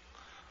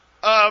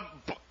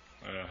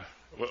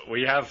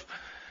 We have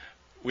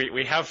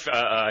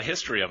a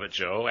history of it,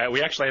 Joe.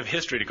 We actually have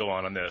history to go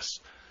on this.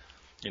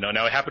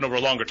 Now it happened over a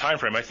longer time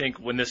frame. I think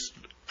when this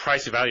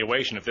price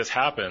evaluation, if this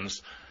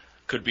happens,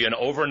 could be an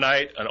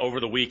overnight, an over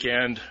the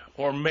weekend,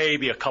 or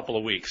maybe a couple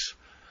of weeks.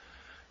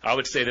 I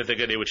would say that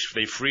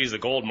they freeze the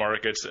gold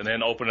markets and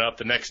then open it up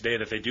the next day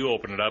that they do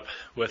open it up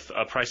with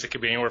a price that could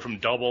be anywhere from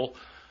double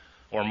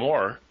or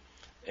more.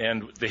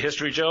 And the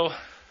history, Joe,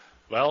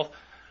 well,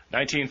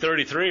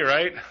 1933,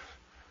 right?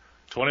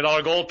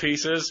 $20 gold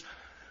pieces.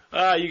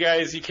 You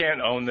guys, you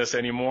can't own this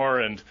anymore.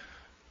 And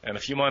a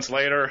few months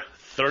later,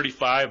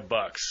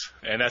 $35,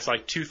 and that's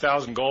like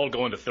 2,000 gold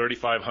going to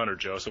 3,500,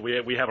 Joe. So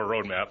we have a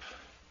roadmap.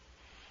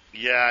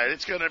 Yeah,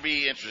 it's going to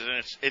be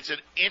interesting. It's an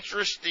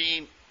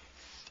interesting,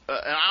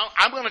 and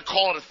I'm going to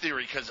call it a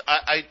theory because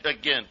I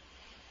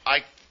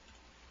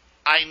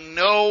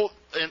know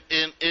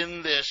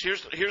in this.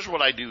 Here's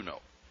what I do know.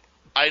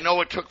 I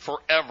know it took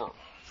forever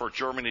for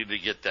Germany to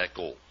get that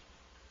gold.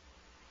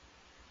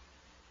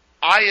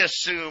 I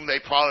assume they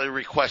probably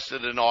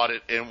requested an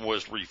audit and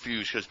was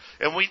refused.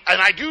 And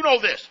I do know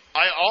this.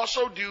 I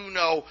also do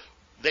know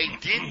they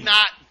did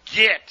not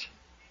get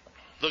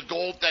the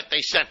gold that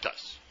they sent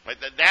us. Right?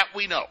 That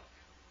we know.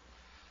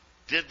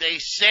 Did they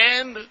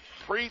send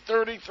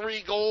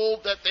pre-33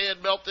 gold that they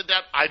had melted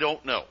down? I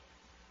don't know.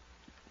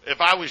 If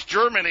I was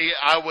Germany,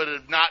 I would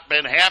have not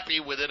been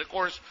happy with it. Of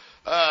course,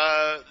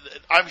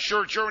 I'm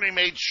sure Germany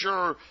made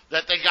sure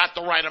that they got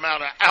the right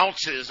amount of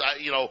ounces.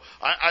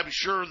 I'm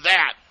sure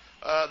that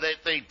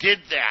they did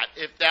that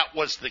if that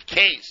was the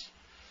case.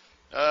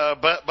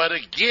 But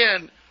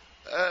again,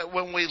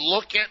 when we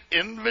look at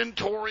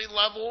inventory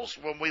levels,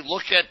 when we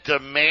look at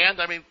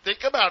demand, I mean,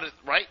 think about it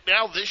right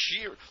now this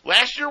year.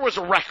 Last year was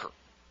a record.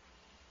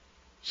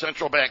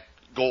 Central bank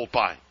gold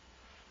buying.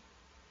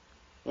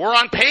 We're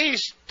on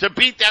pace to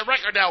beat that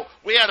record. Now,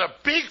 we had a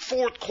big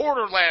fourth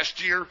quarter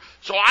last year,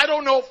 so I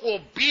don't know if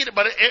we'll beat it,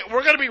 but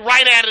we're going to be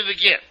right at it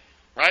again,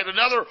 right?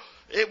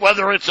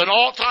 Whether it's an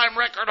all-time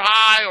record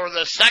high or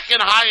the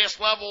second highest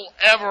level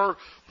ever,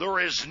 there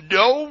is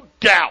no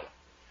doubt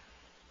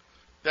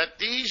that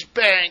these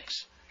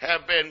banks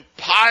have been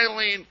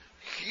piling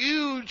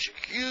huge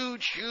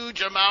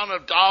amount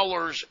of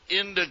dollars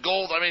into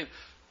gold. I mean,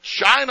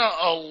 China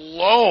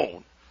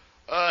alone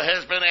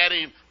has been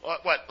adding,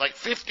 like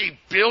 $50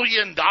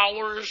 billion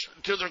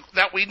to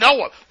that we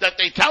know of, that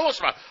they tell us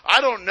about.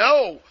 I don't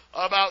know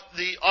about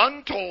the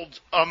untold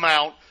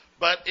amount,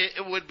 but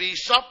it would be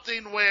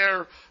something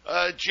where,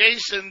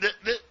 Jason,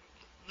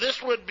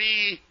 this would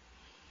be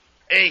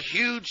a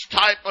huge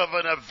type of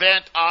an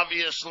event,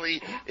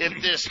 obviously, if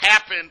this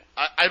happened.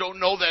 I don't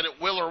know that it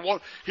will or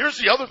won't. Here's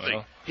the other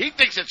thing. He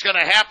thinks it's going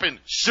to happen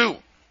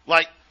soon,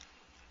 like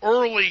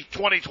early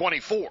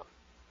 2024.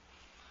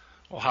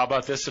 Well, how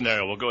about this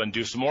scenario? We'll go and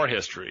do some more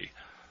history.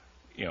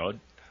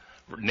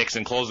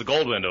 Nixon closed the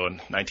gold window in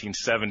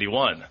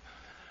 1971.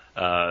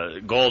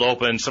 Gold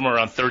opened somewhere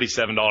around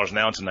 $37 an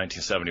ounce in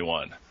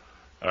 1971.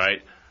 All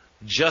right.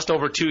 Just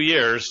over 2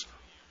 years,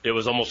 it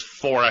was almost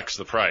 4x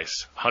the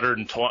price,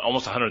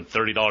 almost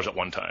 $130 at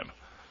one time.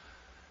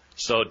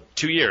 So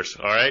 2 years.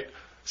 All right.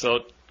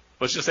 So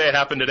let's just say it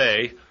happened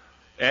today,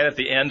 and at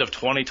the end of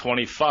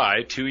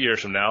 2025, 2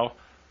 years from now,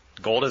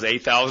 gold is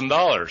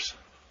 $8,000.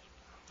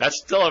 That's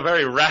still a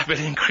very rapid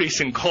increase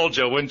in gold,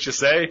 Joe, wouldn't you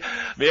say?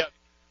 Maybe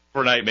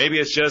overnight. Maybe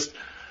it just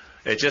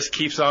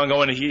keeps on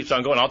going and keeps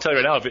on going. I'll tell you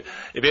right now, if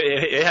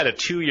it had a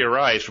 2-year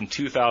rise from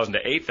 2,000 to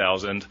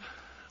 8,000,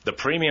 the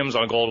premiums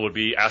on gold would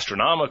be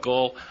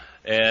astronomical,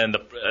 and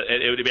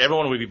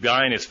everyone would be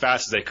buying as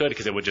fast as they could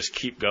because it would just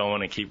keep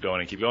going and keep going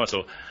and keep going.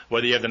 So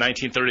whether you have the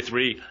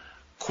 1933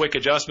 quick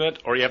adjustment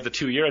or you have the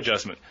 2-year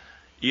adjustment,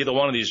 either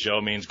one of these,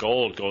 Joe, means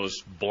gold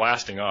goes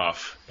blasting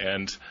off.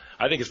 And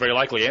I think it's very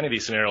likely any of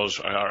these scenarios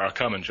are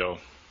coming, Joe.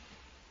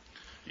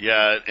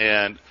 Yeah,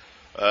 and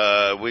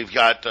we've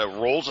got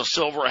rolls of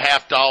silver,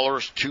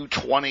 $0.50,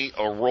 $2.20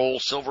 a roll.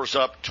 Silver's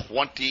up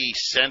 20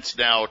 cents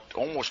now,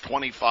 almost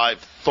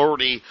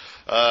 25.30.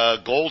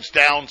 Gold's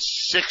down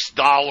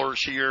 $6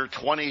 here,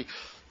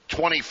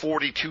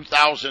 2040,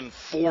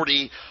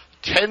 2040.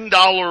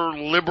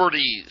 $10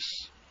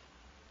 liberties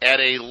at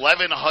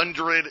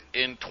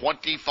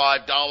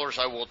 $1,125.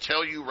 I will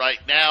tell you right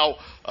now,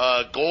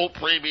 gold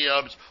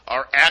premiums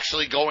are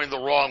actually going the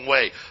wrong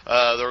way.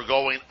 They're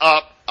going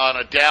up on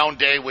a down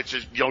day, which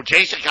is,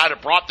 Jason kind of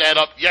brought that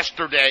up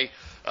yesterday.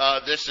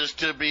 This is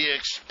to be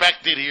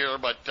expected here,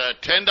 but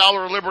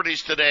 $10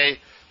 liberties today,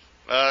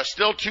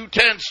 still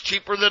 2/10,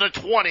 cheaper than a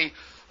 20.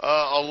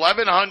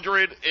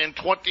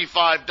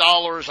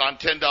 $1,125 on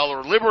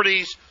 $10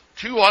 liberties,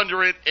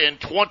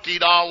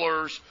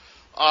 $220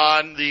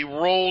 on the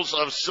rolls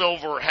of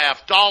silver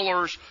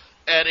 $0.50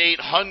 at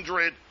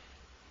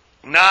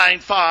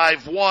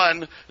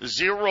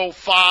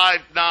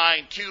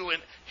 800-951-0592.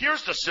 And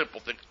here's the simple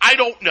thing. I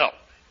don't know.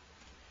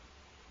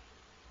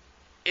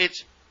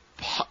 It's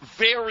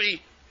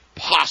very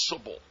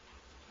possible,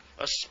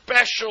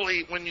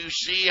 especially when you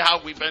see how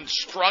we've been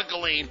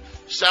struggling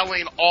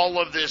selling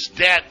all of this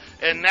debt.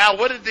 And now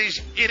what did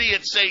these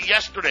idiots say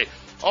yesterday?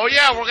 Oh,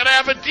 yeah, we're going to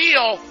have a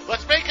deal.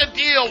 Let's make a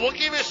deal. We'll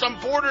give you some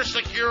border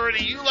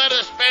security. You let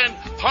us spend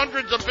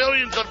hundreds of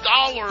billions of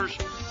dollars.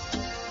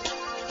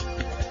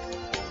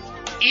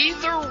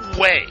 Either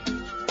way,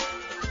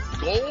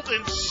 gold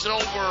and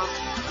silver,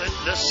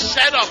 the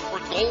setup for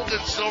gold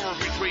and silver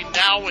between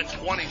now and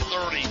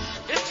 2030,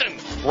 it's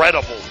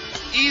incredible.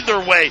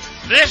 Either way,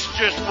 this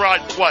just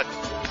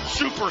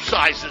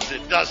supersizes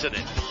it, doesn't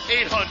it?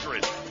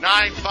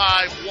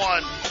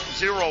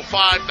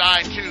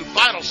 800-951-0592.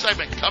 Final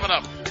segment coming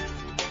up.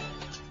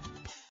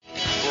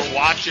 We're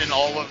watching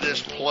all of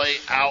this play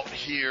out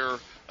here.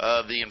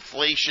 The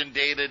inflation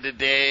data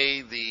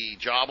today, the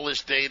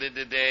jobless data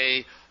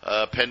today,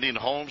 pending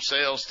home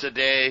sales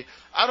today.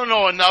 I don't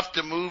know enough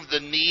to move the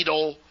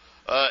needle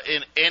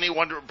in any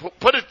one.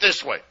 Put it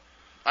this way.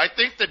 I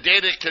think the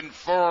data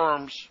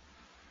confirms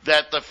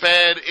that the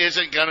Fed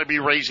isn't going to be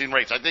raising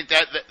rates. I think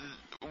that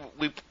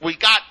we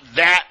got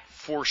that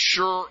for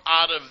sure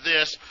out of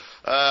this.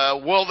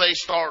 Will they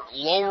start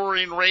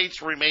lowering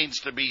rates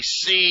remains to be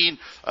seen.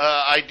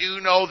 I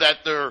do know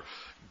that they're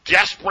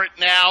desperate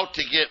now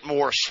to get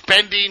more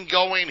spending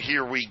going.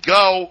 Here we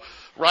go.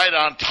 Right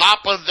on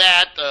top of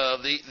that,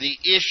 the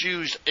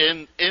issues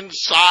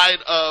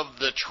inside of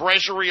the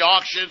Treasury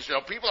auctions.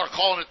 People are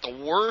calling it the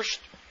worst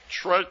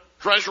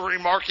Treasury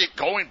market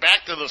going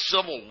back to the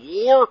Civil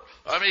War.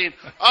 I mean,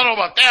 I don't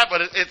know about that,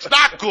 but it's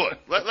not good.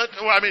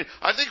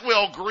 I think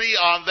we'll agree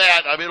on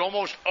that. I mean,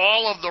 almost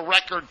all of the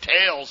record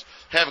tales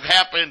have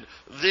happened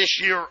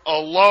this year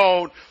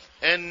alone,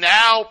 and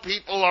now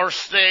people are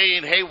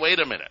saying, hey, wait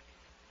a minute.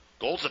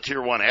 Gold's a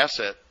tier 1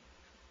 asset,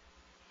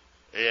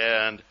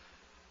 and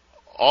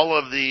all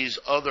of these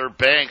other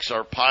banks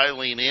are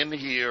piling in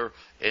here,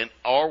 and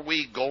are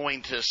we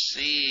going to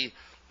see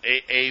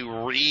a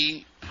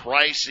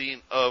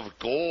repricing of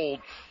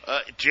gold?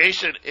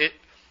 Jason,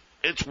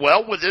 it's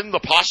well within the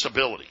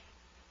possibility.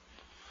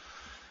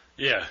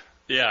 Yeah,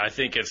 I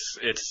think it's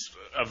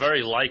a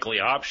very likely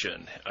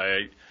option.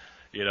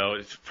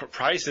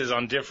 Prices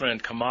on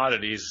different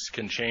commodities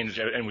can change,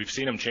 and we've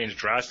seen them change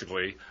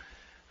drastically.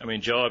 I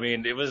mean, Joe,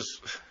 it was,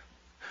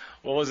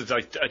 what was it,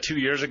 like 2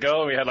 years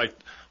ago? We had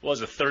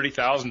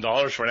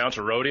 $30,000 for an ounce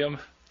of rhodium?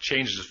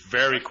 Changes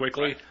very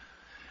quickly. Right.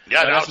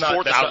 Yeah, now it's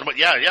 4,000, but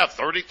yeah,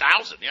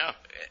 30,000, yeah.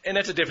 And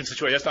that's a different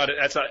situation.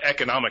 That's not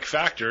economic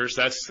factors.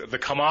 That's the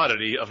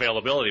commodity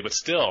availability. But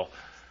still,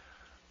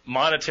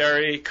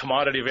 monetary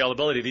commodity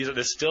availability.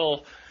 There's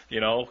still,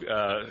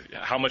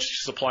 how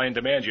much supply and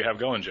demand you have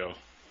going, Joe.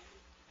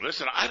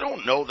 Listen, I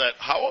don't know that.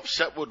 How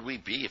upset would we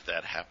be if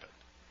that happened?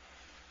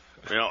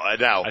 Now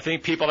I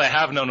think people that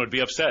have none would be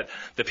upset.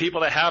 The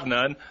people that have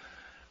none,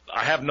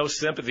 I have no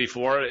sympathy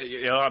for.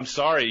 I'm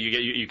sorry.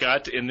 You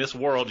got in this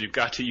world. You've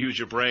got to use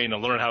your brain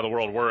and learn how the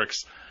world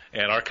works.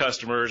 And our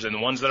customers and the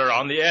ones that are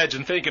on the edge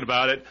and thinking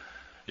about it,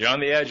 you're on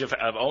the edge of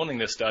owning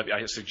this stuff.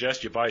 I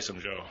suggest you buy some,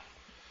 Joe.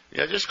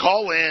 Yeah, just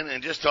call in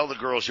and just tell the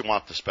girls you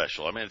want the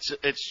special.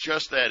 It's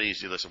just that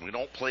easy. Listen, we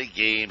don't play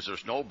games.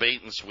 There's no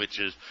bait and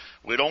switches.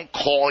 We don't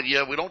call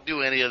you. We don't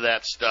do any of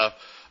that stuff.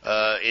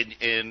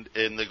 And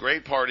the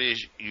great part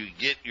is you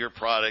get your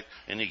product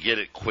and you get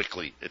it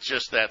quickly. It's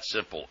just that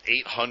simple.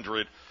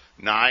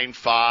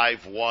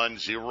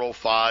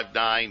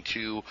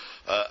 9510592.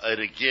 And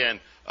again,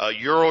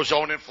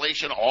 Eurozone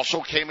inflation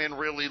also came in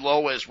really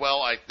low as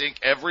well. I think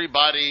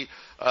everybody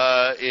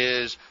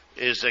is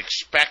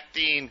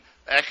expecting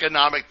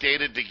economic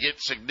data to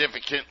get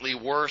significantly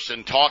worse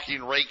and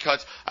talking rate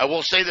cuts. I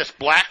will say this,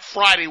 Black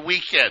Friday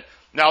weekend.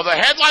 Now, the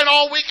headline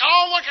all week,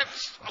 oh, look,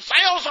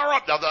 sales are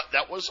up. Now,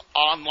 that was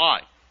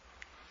online.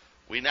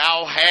 We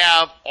now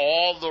have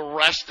all the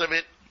rest of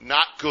it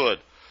not good.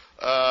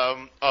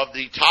 Of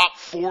the top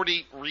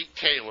 40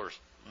 retailers,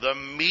 the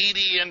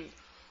median,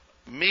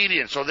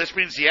 so this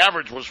means the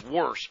average was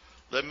worse.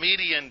 The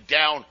median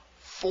down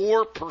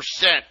 4%.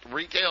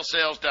 Retail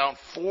sales down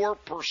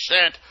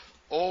 4%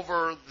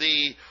 over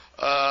the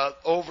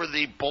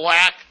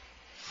Black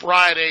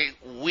Friday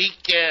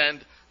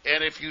weekend.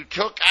 And if you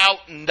took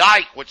out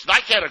Nike, which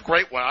Nike had a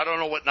great one, I don't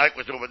know what Nike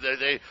was doing, but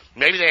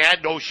maybe they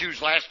had no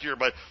shoes last year,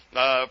 but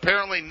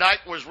apparently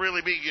Nike was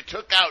really big. You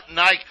took out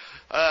Nike,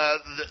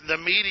 the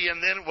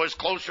median then was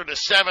closer to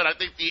 7. I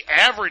think the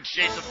average,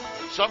 Jason,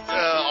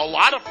 a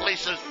lot of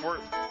places were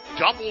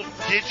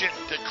double-digit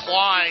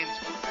declines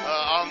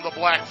on the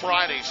Black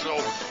Friday. So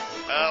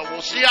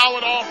we'll see how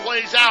it all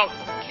plays out.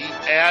 Keep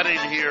adding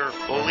here.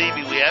 Believe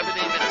me, we haven't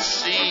even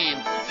seen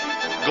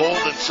gold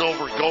and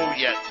silver go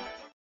yet.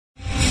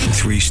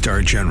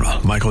 3-star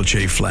General Michael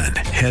J. Flynn,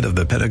 head of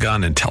the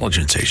Pentagon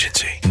Intelligence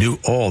Agency, knew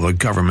all the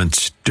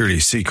government's dirty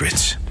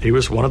secrets. He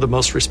was one of the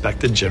most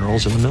respected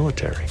generals in the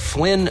military.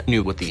 Flynn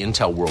knew what the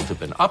intel world had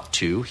been up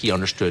to. He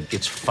understood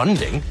its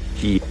funding.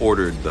 He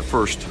ordered the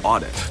first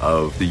audit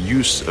of the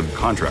use of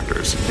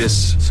contractors.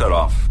 This set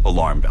off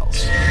alarm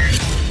bells.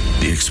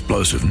 The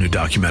explosive new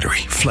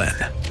documentary, Flynn,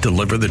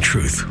 Deliver the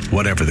Truth,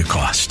 Whatever the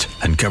Cost,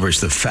 uncovers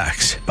the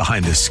facts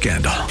behind this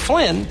scandal.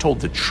 Flynn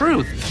told the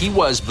truth. He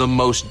was the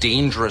most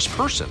dangerous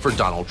person for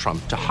Donald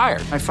Trump to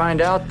hire. I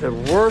find out the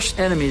worst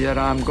enemy that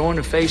I'm going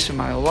to face in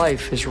my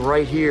life is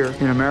right here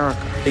in America.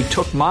 They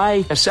took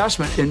my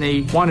assessment and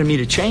they wanted me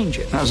to change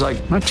it. And I was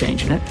like, I'm not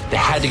changing it. They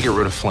had to get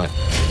rid of Flynn.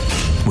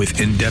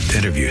 With in-depth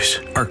interviews,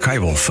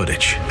 archival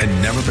footage,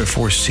 and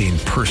never-before-seen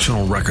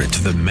personal records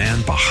of the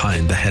man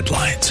behind the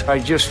headlines. I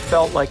just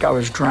felt like I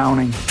was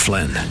drowning.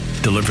 Flynn,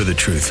 Deliver the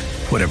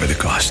Truth, Whatever the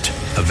Cost.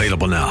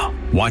 Available now.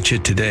 Watch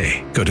it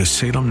today. Go to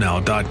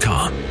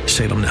salemnow.com.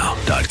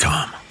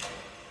 salemnow.com.